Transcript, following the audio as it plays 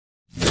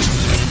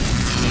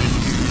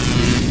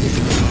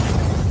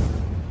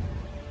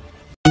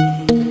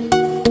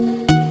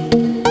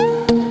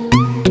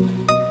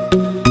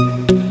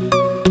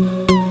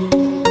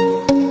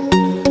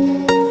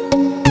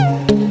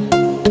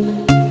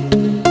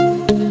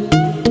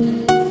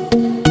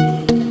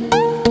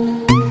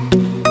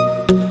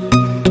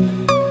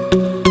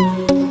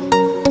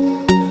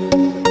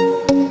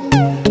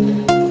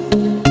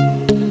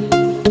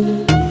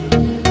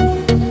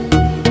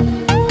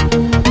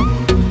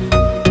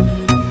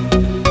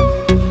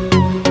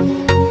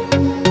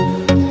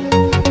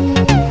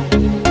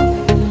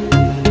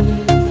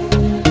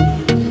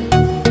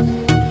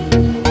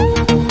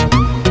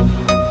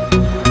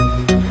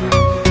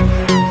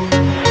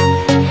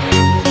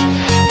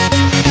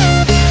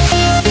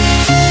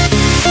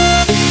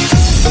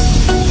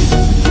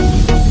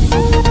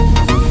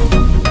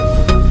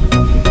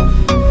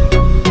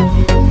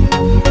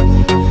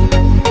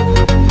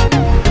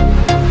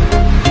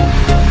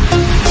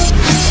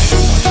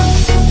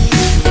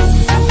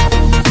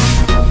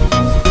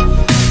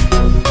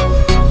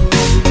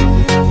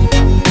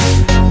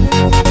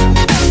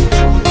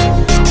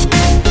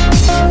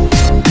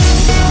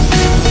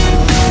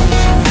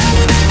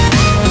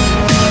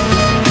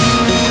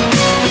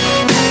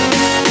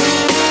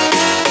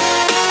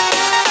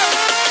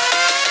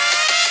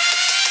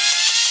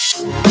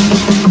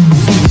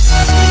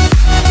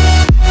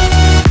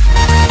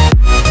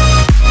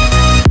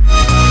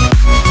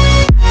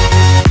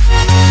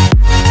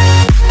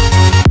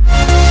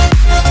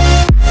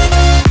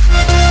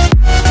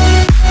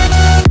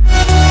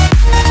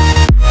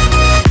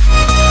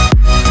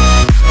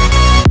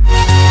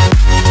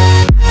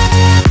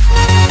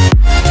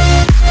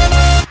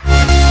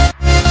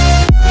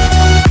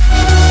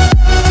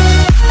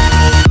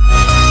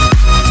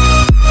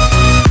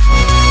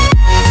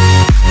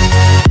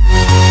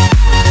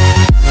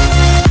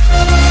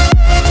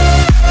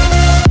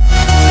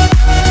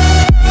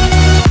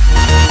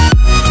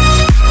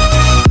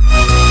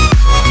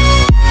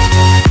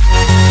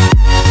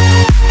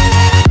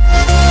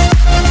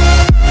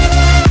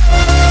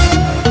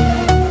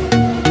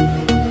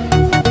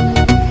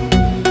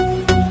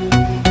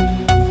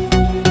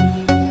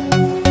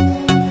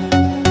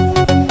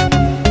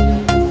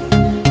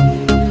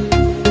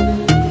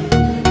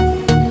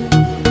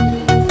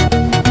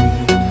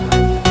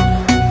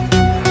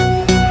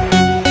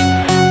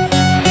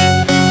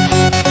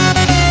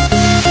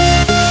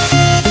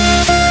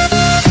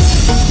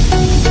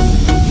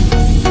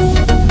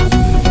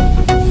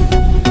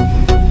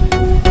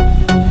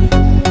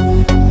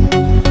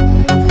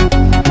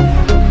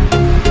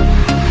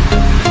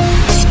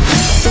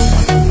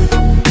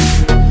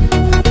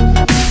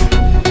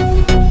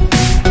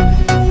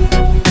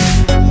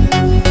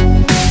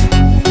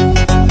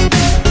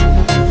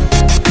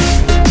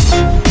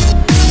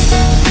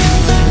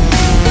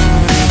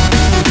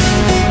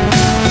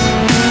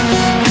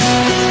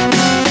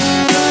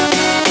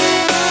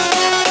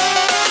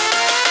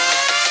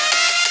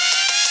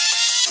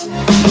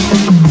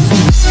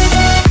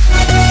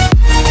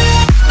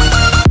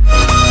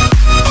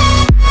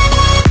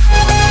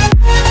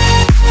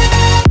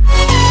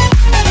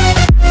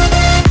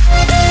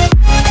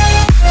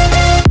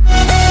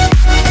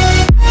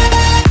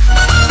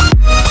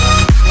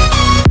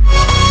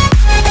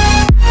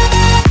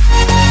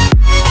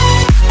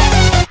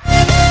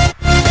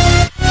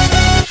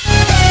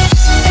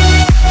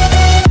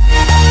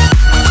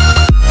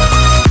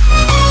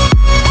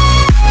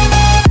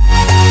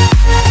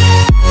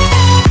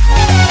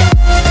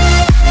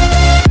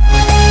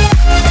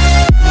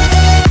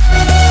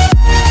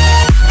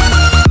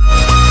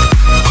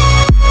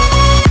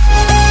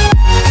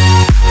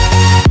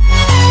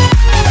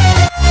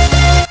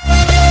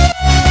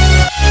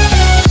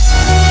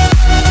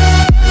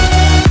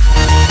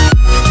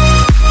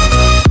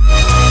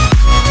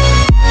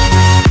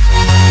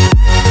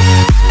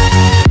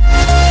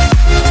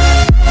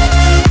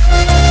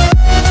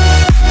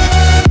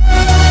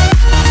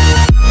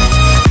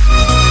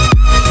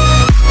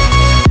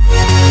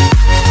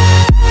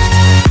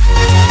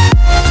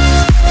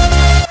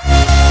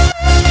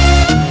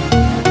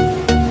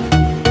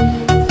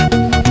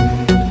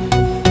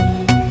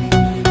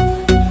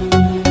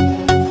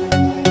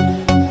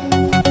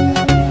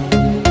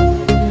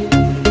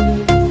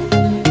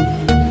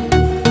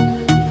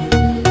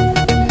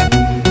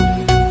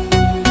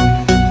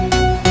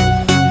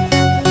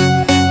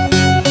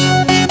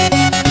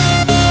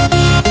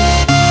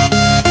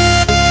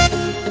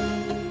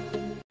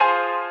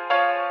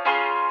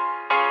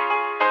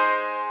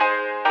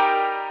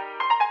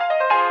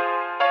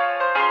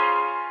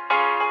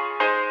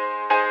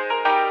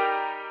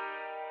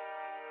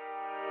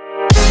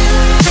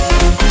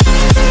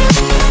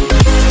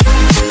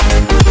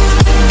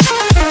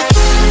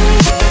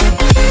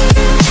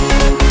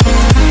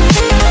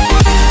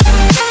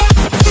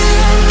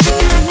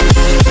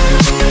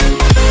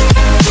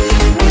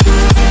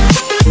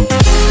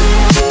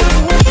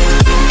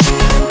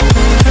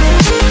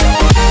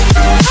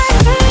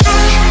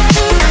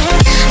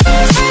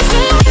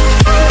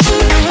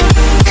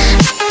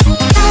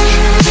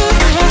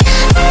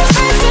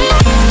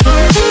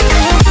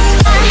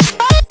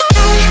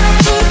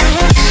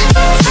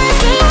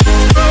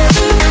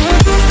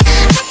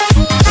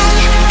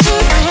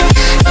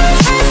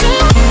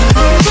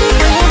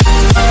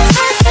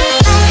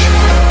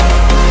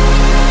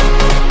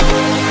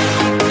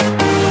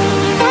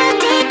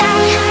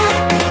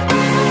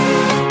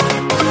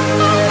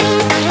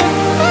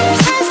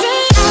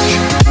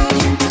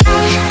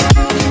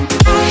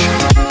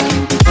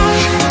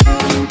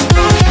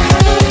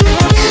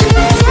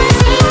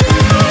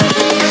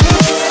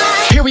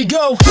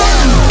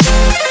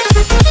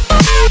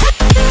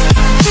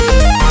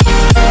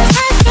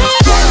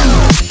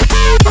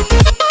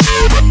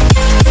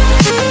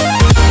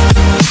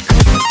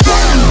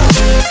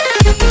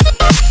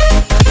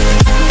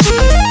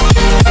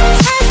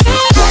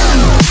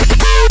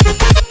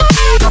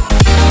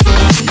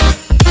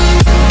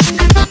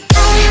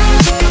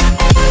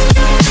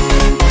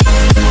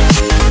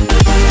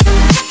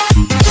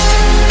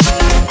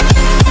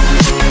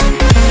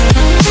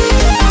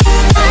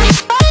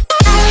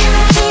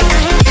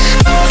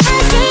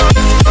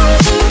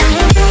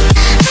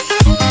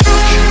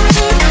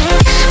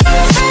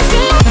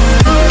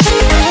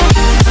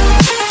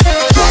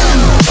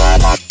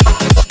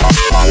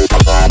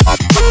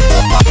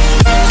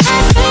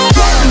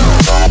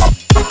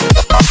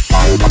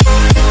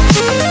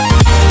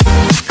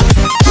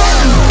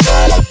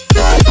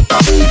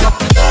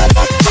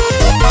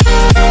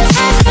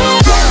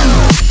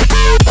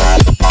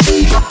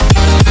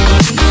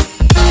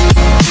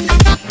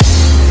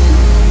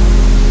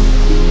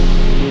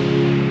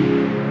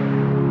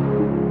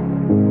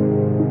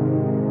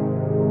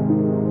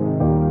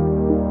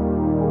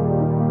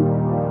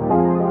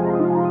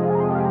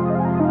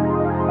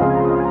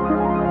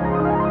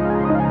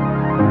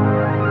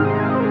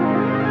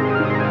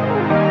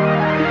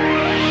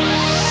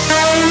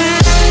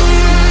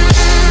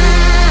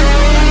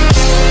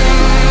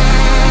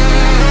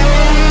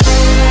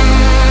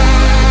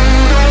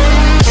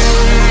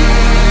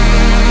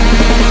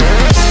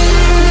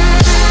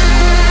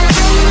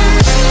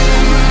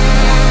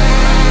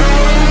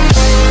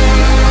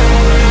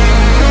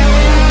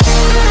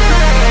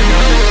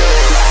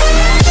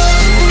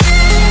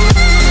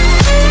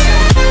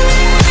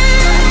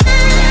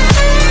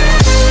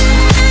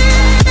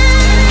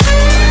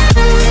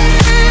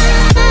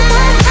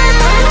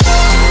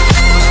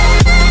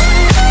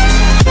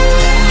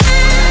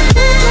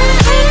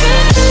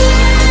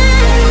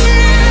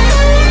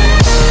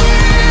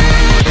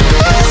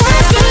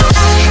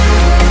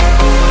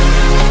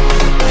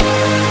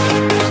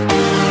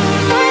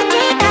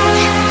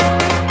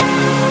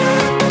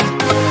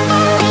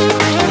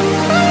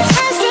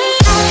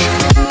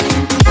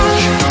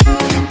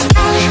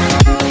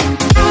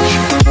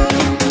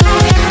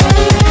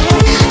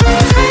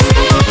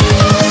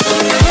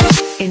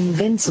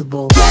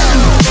invincible.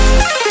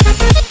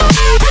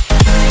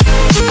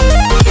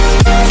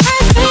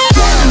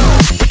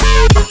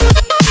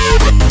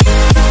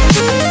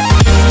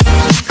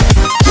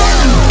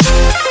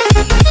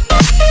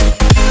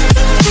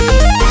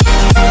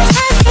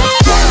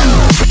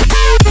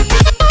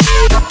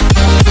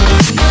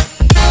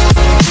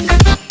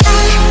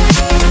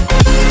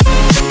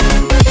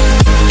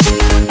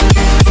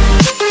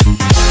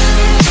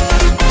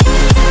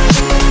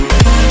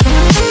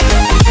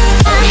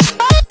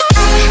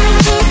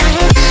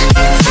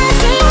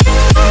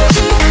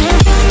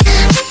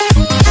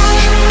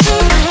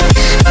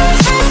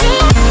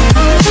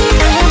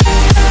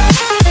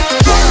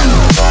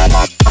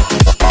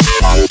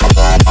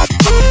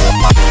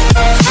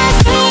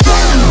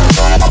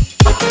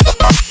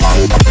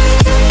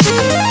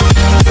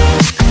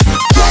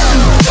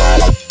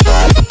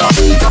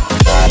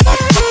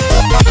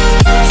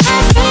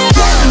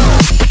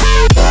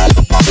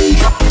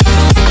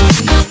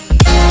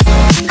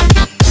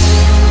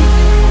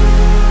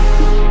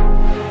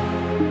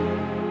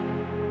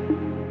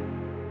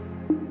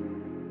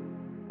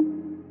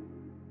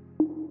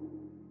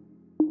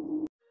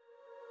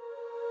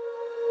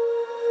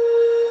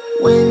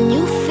 When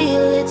you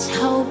feel it's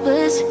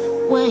hopeless,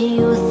 when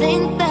you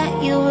think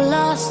that you've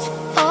lost,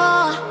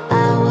 oh,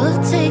 I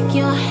will take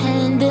your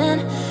hand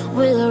and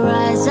we'll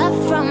rise up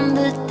from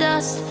the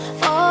dust.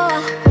 Oh,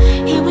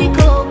 here we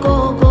go,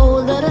 go, go,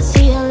 let us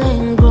heal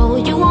and grow.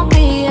 You won't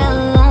be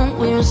alone,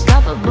 we're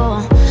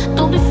unstoppable.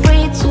 Don't be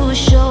afraid to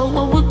show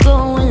what we're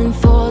going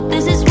for.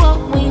 This is what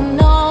we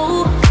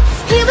know.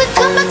 Here we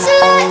come back to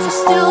life, we're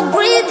still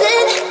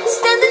breathing.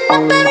 Standing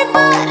up,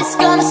 everybody's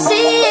gonna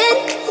see it.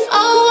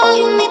 Oh, all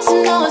you need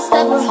to know is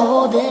that we're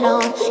holding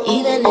on.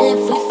 Even if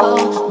we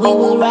fall, we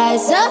will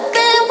rise up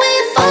and we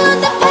follow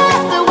the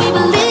path that we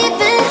believe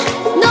in.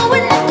 No,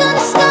 we're not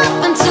gonna stop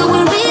until we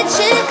reach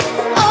it.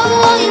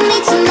 Oh, all you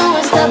need to know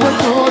is that we're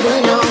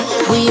holding on.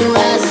 We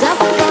rise up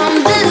from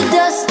the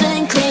dust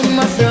and claim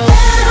our throne.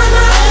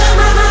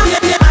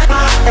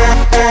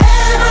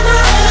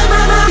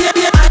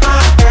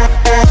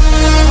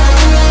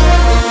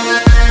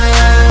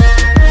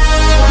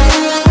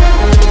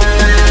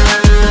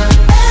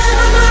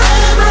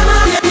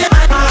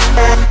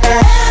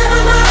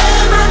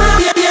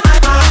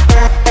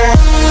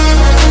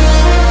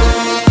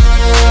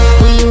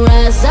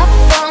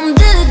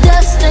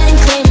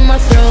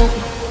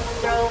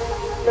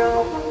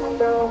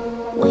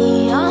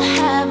 We all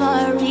have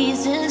our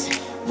reasons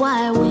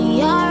why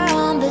we are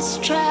on this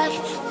track.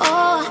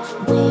 Oh,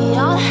 we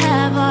all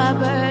have our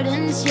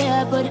burdens,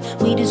 yeah, but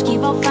we just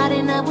keep on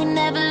fighting and we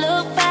never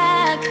look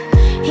back.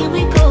 Here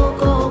we go,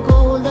 go,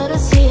 go, let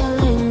us heal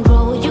and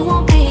grow. You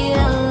won't be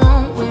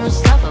alone, we're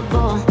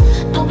unstoppable.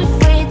 Don't be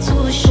afraid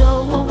to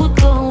show what we're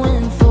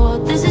going for.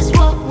 This is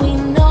what we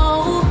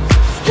know.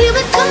 Here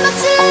we come back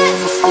to life,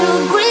 we're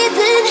still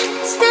breathing.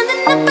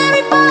 Standing up,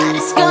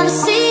 everybody's gonna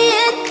see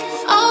it.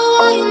 Oh,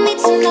 all you need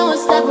to know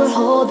is that we're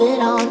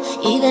holding on.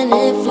 Even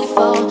if we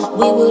fall,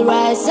 we will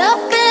rise up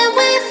and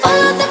we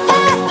follow the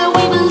path that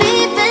we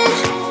believe in.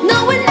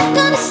 No, we're not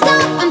gonna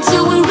stop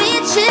until we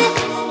reach it.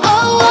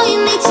 Oh, all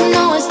you need to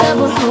know is that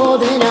we're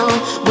holding on.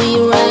 We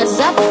rise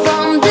up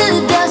from the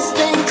dust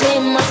and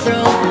claim our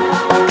throne.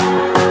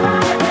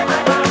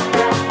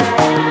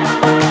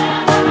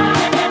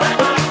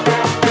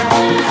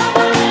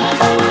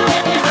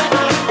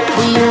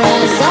 We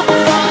rise up.